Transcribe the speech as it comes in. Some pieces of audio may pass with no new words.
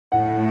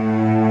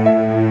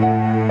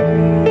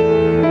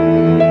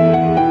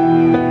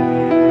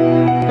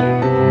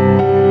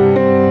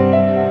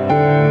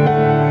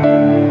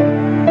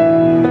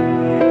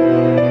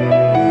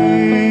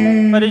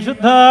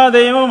പരിശുദ്ധ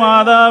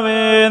ദൈവമാതാവേ,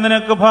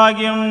 നിനക്ക്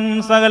ഭാഗ്യം.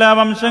 സകല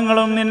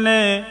വംശങ്ങളും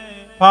നിന്നെ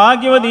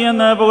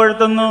ഭാഗ്യവതിയെന്ന്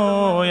പുകഴ്ത്തുന്നു.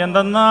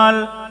 എന്തെന്നാൽ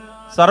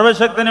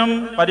സർവശക്തനും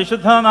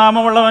പരിശുദ്ധ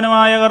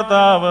നാമമുള്ളവനുമായ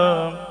കർത്താവ്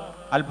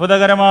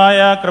അത്ഭുതകരമായ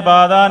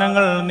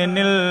കൃപാദാനങ്ങൾ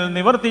നിന്നിൽ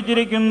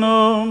നിവർത്തിച്ചിരിക്കുന്നു.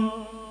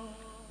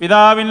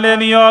 പിതാവിന്റെ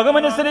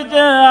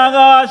നിയോഗമനുസരിച്ച്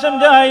ആകാശം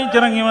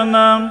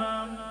ചായിച്ചിറങ്ങിവന്ന്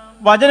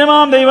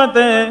വചനമാം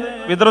ദൈവത്തെ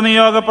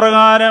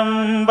പിതൃനിയോഗപ്രകാരം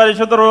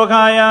പരിശുദ്ധ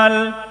റൂഹായാൽ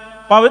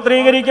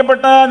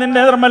പവിത്രീകരിക്കപ്പെട്ട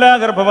നിന്റെ നിർമ്മല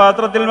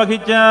ഗർഭപാത്രത്തിൽ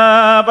വഹിച്ച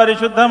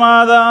പരിശുദ്ധ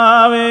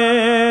മാതാവേ,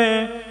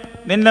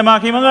 നിന്റെ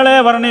മഹിമകളെ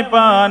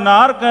വർണ്ണിപ്പാൻ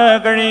ആർക്ക്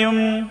കഴിയും?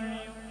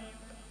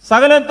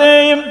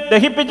 സകലത്തെയും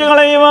ദഹിപ്പിച്ചു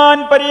കളയുവാൻ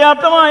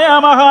പര്യാപ്തമായ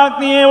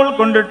മഹാഗ്നിയെ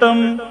ഉൾക്കൊണ്ടിട്ടും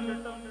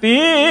തീ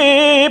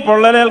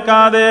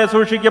പൊള്ളലേൽക്കാതെ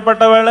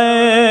സൂക്ഷിക്കപ്പെട്ടവളെ,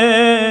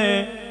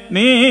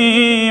 നീ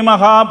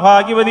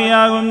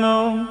മഹാഭാഗ്യവതിയാകുന്നു.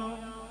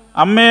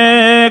 അമ്മേ,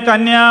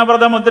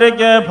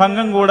 കന്യാവ്രതമുദ്രയ്ക്ക്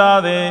ഭംഗം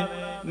കൂടാതെ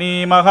നീ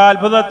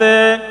മഹാത്ഭുതത്തെ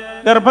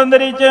ഗർഭം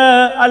ധരിച്ച്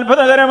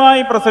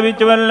അത്ഭുതകരമായി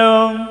പ്രസവിച്ചുവല്ലോ.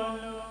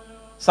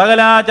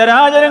 സകല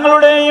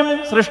ചരാചരങ്ങളുടെയും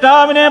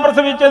സൃഷ്ടാവിനെ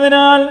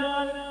പ്രസവിച്ചതിനാൽ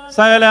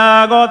സകല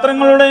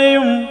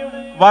ഗോത്രങ്ങളുടെയും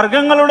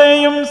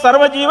വർഗങ്ങളുടെയും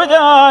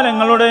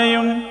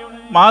സർവജീവജാലങ്ങളുടെയും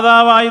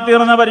മാതാവായി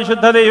തീർന്ന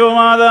പരിശുദ്ധ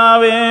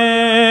ദൈവമാതാവേ,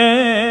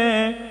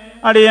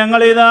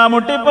 അടിയങ്ങളിതാ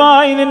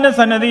മുട്ടിപ്പായി നിന്റെ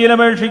സന്നദ്ധിയിൽ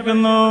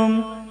അപേക്ഷിക്കുന്നു.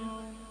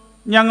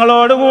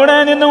 ഞങ്ങളോടുകൂടെ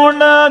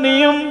നിന്നുകൊണ്ട്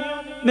നീയും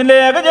നിന്റെ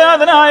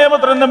ഏകജാതനായ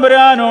പുത്രൻ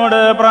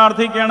തമ്പുരാനോട്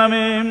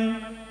പ്രാർത്ഥിക്കണമേ.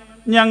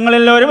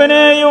 ഞങ്ങളിൽ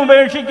ഒരുവനെയും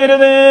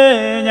ഉപേക്ഷിക്കരുതേ,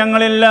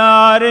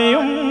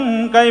 ഞങ്ങളെല്ലാരെയും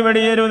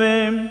കൈവെടിയരുതേ.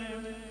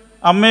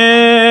 അമ്മേ,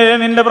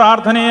 നിന്റെ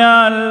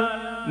പ്രാർത്ഥനയാൽ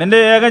നിന്റെ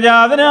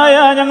ഏകജാതനായ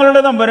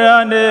ഞങ്ങളുടെ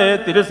തമ്പുരാന്റെ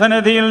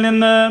തിരുസന്നിധിയിൽ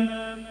നിന്ന്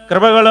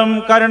കൃപകളും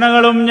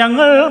കരുണകളും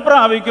ഞങ്ങൾ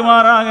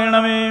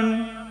പ്രാപിക്കുമാറാകണമേ.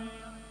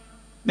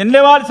 നിന്റെ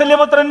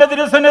വാത്സല്യപുത്രന്റെ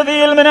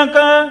തിരുസന്നിധിയിൽ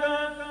നിനക്ക്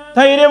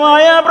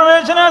ധൈര്യമായ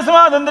പ്രവേശന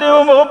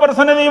സ്വാതന്ത്ര്യവും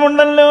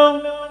പ്രസന്നതയുമുണ്ടല്ലോ.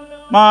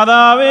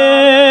 മാതാവേ,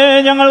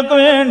 ഞങ്ങൾക്ക്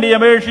വേണ്ടി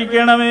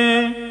അപേക്ഷിക്കണമേ.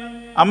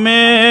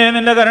 അമ്മേ,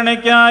 നിന്റെ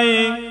കരുണയ്ക്കായി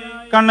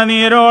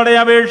കണ്ണുനീരോടെ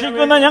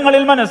അപേക്ഷിക്കുന്ന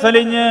ഞങ്ങളിൽ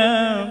മനസ്സലിഞ്ഞ്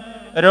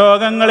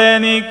രോഗങ്ങളെ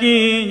നീക്കി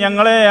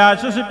ഞങ്ങളെ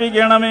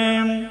ആശ്വസിപ്പിക്കണമേ.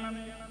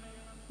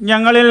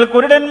 ഞങ്ങളിൽ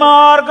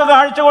കുരുടന്മാർക്ക്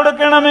കാഴ്ച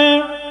കൊടുക്കണമേ.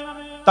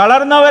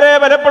 തളർന്നവരെ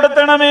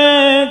ബലപ്പെടുത്തണമേ.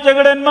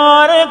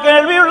 ചെകിടന്മാരെ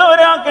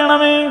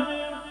കേൾവിയുള്ളവരാക്കണമേ.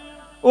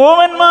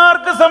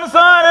 ഊമന്മാർക്ക്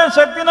സംസാര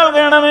ശക്തി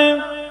നൽകണമേ.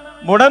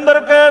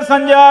 മുടന്തർക്ക്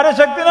സഞ്ചാര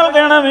ശക്തി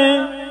നൽകണമേ.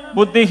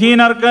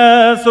 ബുദ്ധിഹീനർക്ക്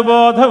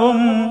സുബോധവും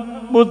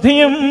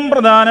ബുദ്ധിയും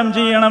പ്രദാനം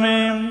ചെയ്യണമേ.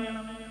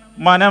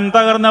 മനം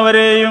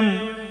തകർന്നവരെയും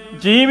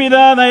ജീവിത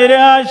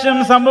നൈരാശ്യം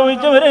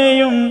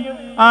സംഭവിച്ചവരെയും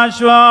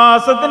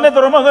ആശ്വാസത്തിന്റെ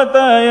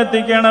തുറമുഖത്ത്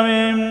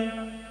എത്തിക്കണമേ.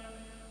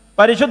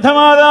 പരിശുദ്ധ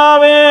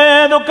മാതാവേ,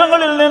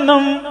 ദുഃഖങ്ങളിൽ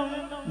നിന്നും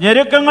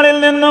ഞെരുക്കങ്ങളിൽ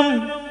നിന്നും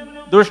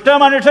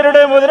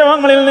ദുഷ്ടമനുഷ്യരുടെ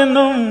ഉപദ്രവങ്ങളിൽ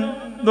നിന്നും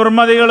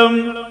ദുർമതികളും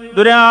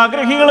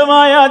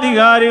ദുരാഗ്രഹികളുമായ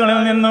അധികാരികളിൽ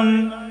നിന്നും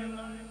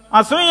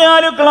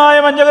അസൂയാലുക്കളായ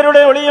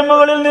വഞ്ചകരുടെ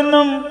ഒളിയമ്പുകളിൽ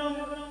നിന്നും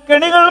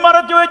കെണികൾ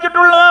മറച്ചു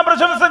വെച്ചിട്ടുള്ള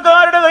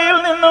പ്രശംസക്കാരുടെ കയ്യിൽ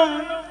നിന്നും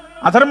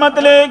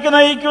അധർമ്മത്തിലേക്ക്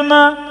നയിക്കുന്ന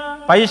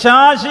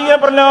പൈശാചിക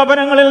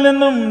പ്രലോഭനങ്ങളിൽ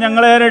നിന്നും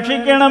ഞങ്ങളെ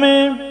രക്ഷിക്കണമേ.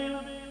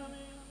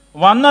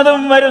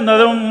 വന്നതും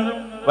വരുന്നതും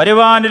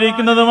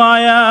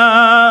വരുവാനിരിക്കുന്നതുമായ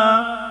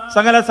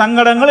സകല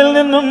സങ്കടങ്ങളിൽ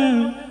നിന്നും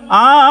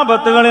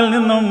ആപത്തുകളിൽ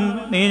നിന്നും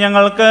നീ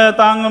ഞങ്ങൾക്ക്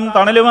താങ്ങും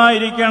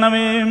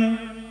തണലുമായിരിക്കണമേ.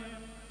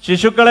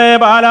 ശിശുക്കളെ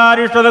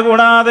ബാലാരിഷ്ടത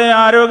കൂടാതെ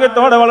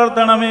ആരോഗ്യത്തോടെ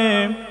വളർത്തണമേ.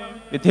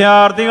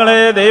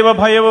 വിദ്യാർത്ഥികളെ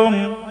ദൈവഭയവും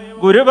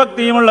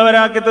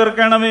ഗുരുഭക്തിയുമുള്ളവരാക്കി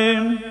തീർക്കണമേ.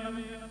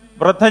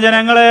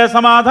 വൃദ്ധജനങ്ങളെ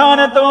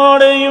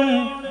സമാധാനത്തോടെയും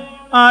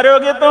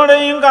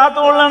ആരോഗ്യത്തോടെയും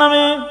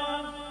കാത്തുകൊള്ളണമേ.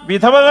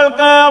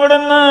 വിധവകൾക്ക്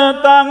അവിടുന്ന്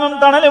താങ്ങും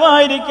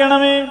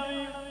തണലുമായിരിക്കണമേ.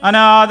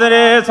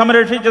 അനാഥരെ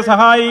സംരക്ഷിച്ച്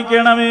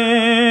സഹായിക്കണമേ.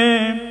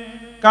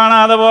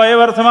 കാണാതെ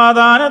പോയവർ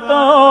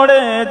സമാധാനത്തോടെ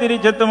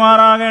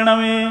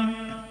തിരിച്ചെത്തുമാറാകണമേ.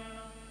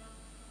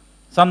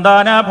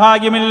 സന്താന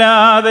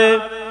ഭാഗ്യമില്ലാതെ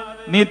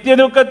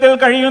നിത്യദുഃഖത്തിൽ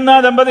കഴിയുന്ന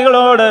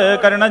ദമ്പതികളോട്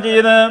കരുണ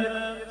ചെയ്ത്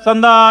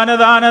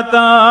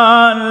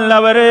സന്താനദാനത്താൽ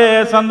അവരെ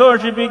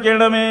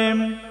സന്തോഷിപ്പിക്കണമേ.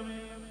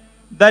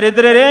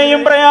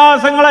 ദരിദ്രരെയും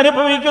പ്രയാസങ്ങൾ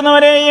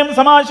അനുഭവിക്കുന്നവരെയും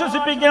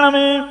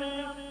സമാശ്വസിപ്പിക്കണമേ.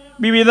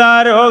 വിവിധ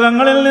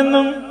രോഗങ്ങളിൽ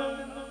നിന്നും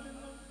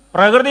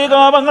പ്രകൃതി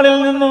കോപങ്ങളിൽ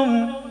നിന്നും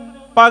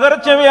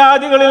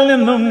പകർച്ചവ്യാധികളിൽ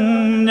നിന്നും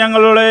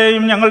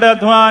ഞങ്ങളുടെയും ഞങ്ങളുടെ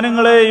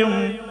അധ്വാനങ്ങളെയും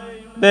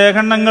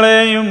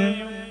ദേഹണ്ണങ്ങളെയും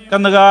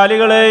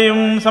കന്നുകാലികളെയും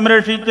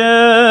സംരക്ഷിച്ച്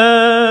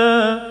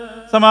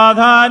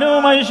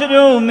സമാധാനവും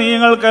ഐശ്വര്യവും നീ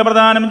ഞങ്ങൾക്ക്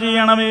പ്രദാനം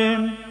ചെയ്യണമേ.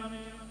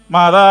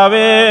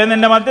 മാതാവേ,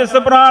 നിന്റെ മധ്യസ്ഥ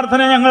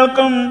പ്രാർത്ഥന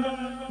ഞങ്ങൾക്കും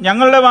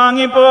ഞങ്ങളുടെ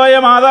വാങ്ങിപ്പോയ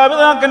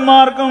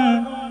മാതാപിതാക്കന്മാർക്കും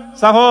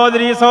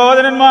സഹോദരി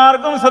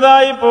സഹോദരന്മാർക്കും സദാ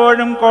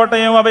ഇപ്പോഴും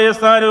കോട്ടയും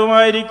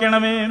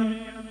അഭയസ്ഥാനവുമായിരിക്കണമേ.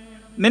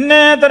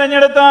 നിന്നെ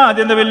തെരഞ്ഞെടുത്ത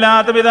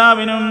അത്യന്തമില്ലാത്ത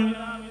പിതാവിനും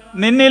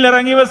നിന്നിൽ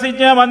ഇറങ്ങി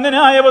വസിച്ച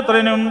വന്ദനായ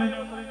പുത്രനും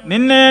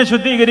നിന്നെ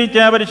ശുദ്ധീകരിച്ച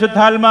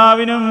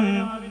പരിശുദ്ധാത്മാവിനും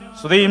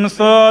സ്തുതിയും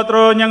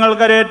സ്തോത്രവും ഞങ്ങൾ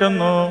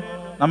കരേറ്റുന്നു.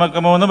 നമുക്ക്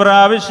 3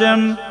 പ്രാവശ്യം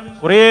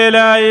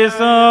കുറിയേലായി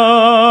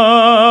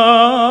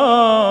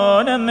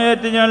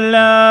എന്നേറ്റ്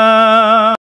ചൊല്ലാം.